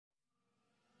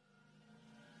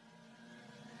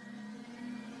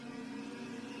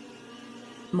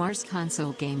Mars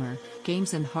Console Gamer,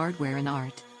 Games and Hardware and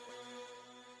Art.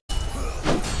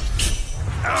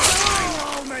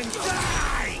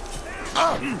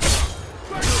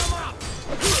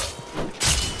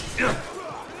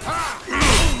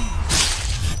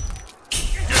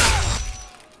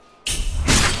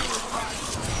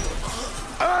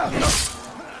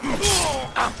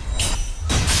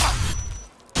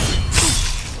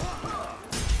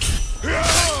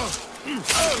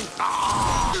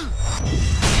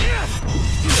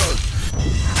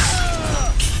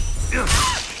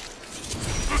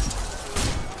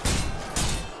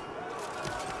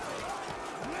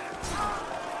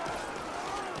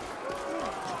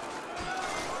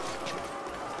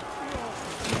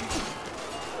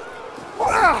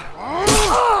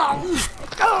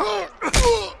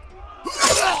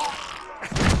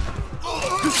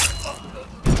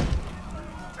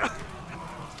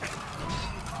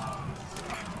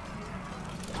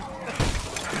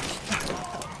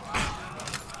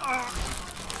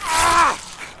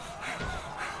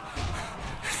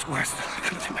 Worse than I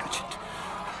could have imagined.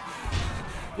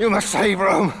 You must save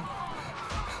Rome.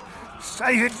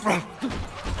 Save it from...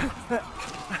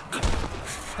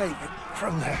 Save it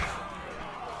from there.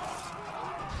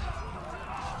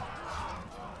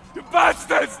 You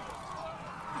bastards!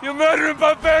 You murdering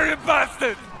barbarian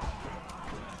bastards!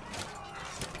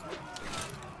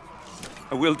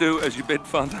 I will do as you bid,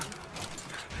 Father.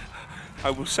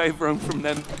 I will save Rome from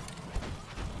them.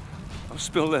 I'll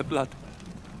spill their blood.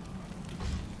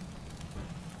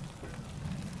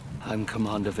 I'm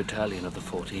Commander Battalion of the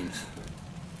 14th.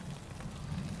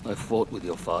 I fought with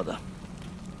your father.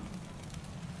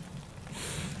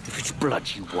 If it's blood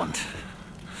you want,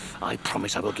 I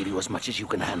promise I will give you as much as you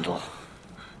can handle.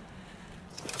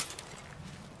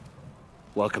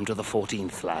 Welcome to the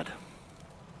 14th, lad.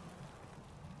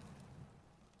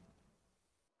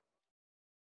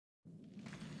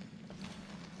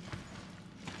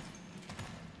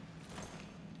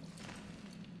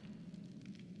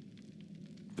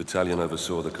 Battalion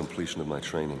oversaw the completion of my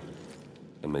training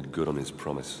and made good on his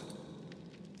promise.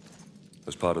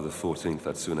 As part of the 14th,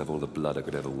 I'd soon have all the blood I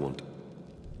could ever want.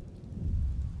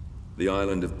 The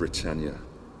island of Britannia,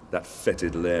 that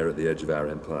fetid lair at the edge of our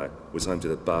empire, was home to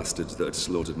the bastards that had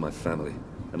slaughtered my family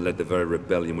and led the very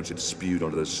rebellion which had spewed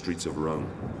onto the streets of Rome.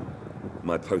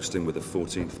 My posting with the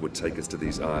 14th would take us to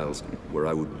these isles, where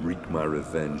I would wreak my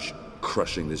revenge,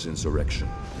 crushing this insurrection.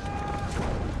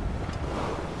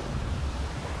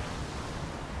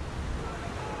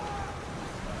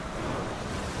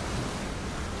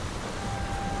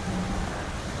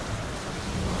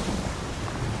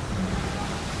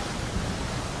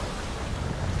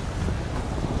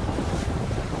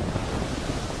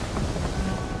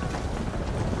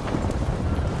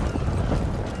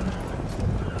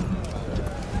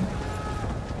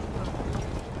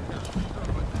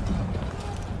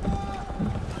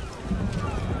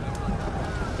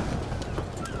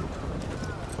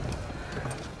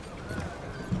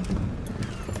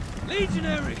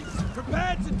 Legionaries,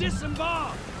 prepare to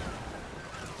disembark!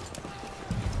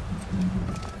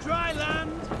 Dry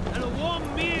land and a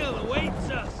warm meal awaits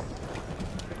us.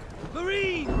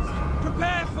 Marines,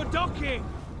 prepare for docking!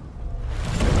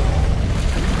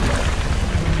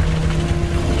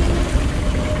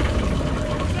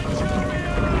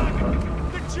 Centurion!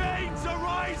 The chains are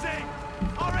rising!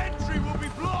 Our entry will be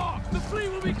blocked! The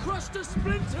fleet will be crushed to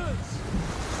splinters!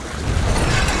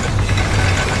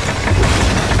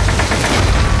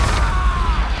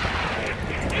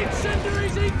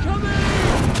 Incendiaries incoming!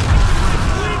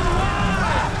 Swing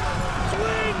wide!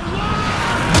 Swing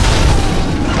wide!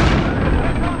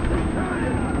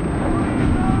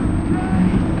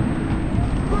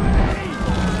 Break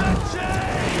the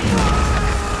chain!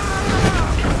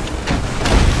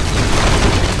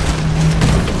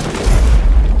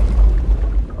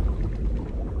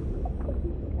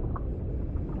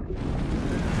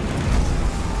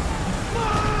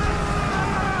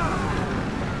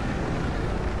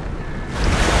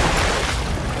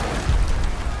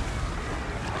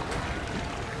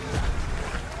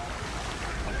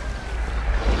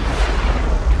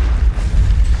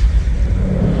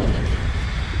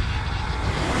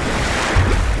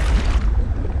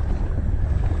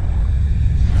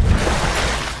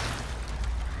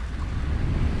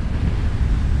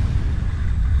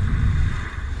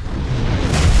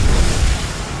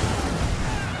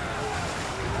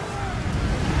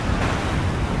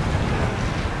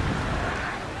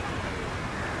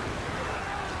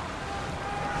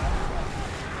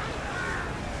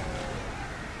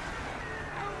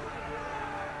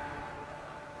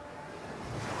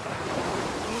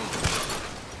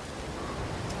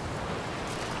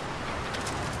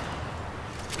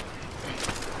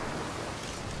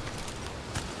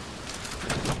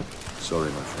 sorry,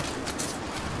 my friend.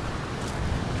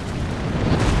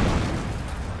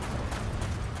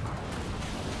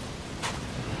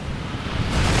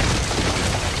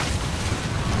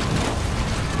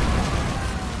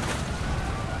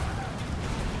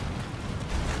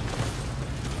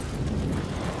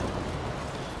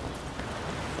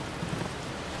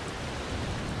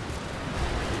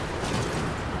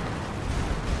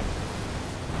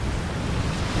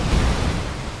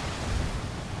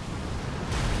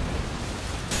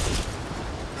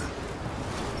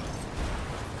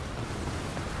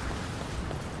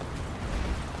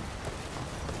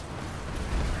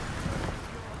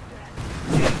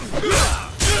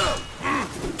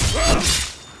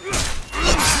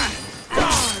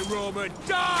 Roman,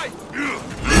 die!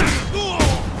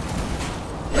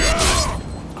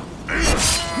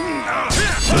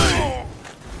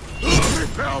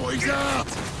 Repel, he's out!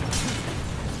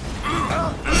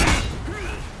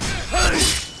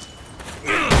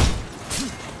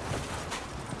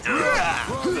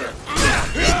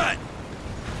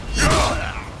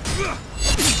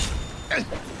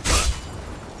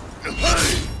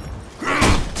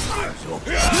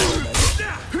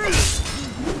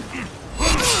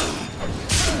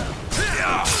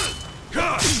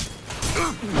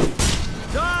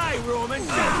 Die, Roman,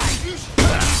 die!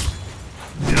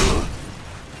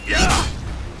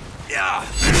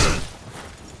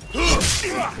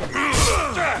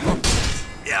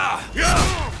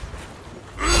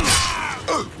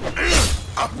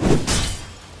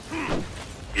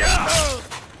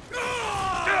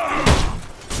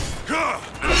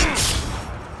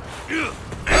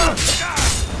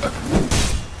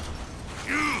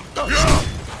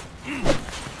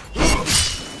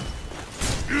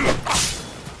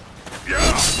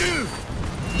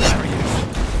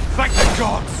 Thank the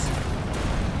gods!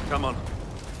 Come on.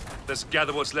 Let's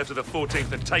gather what's left of the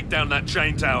 14th and take down that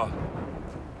chain tower.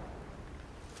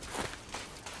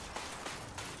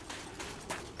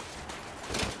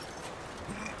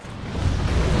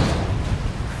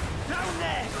 Down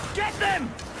there! Get them!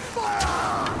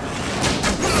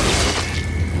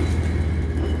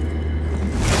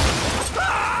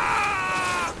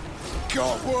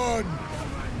 Got one!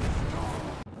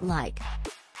 Like,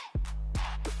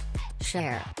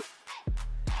 share,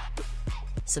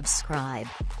 subscribe.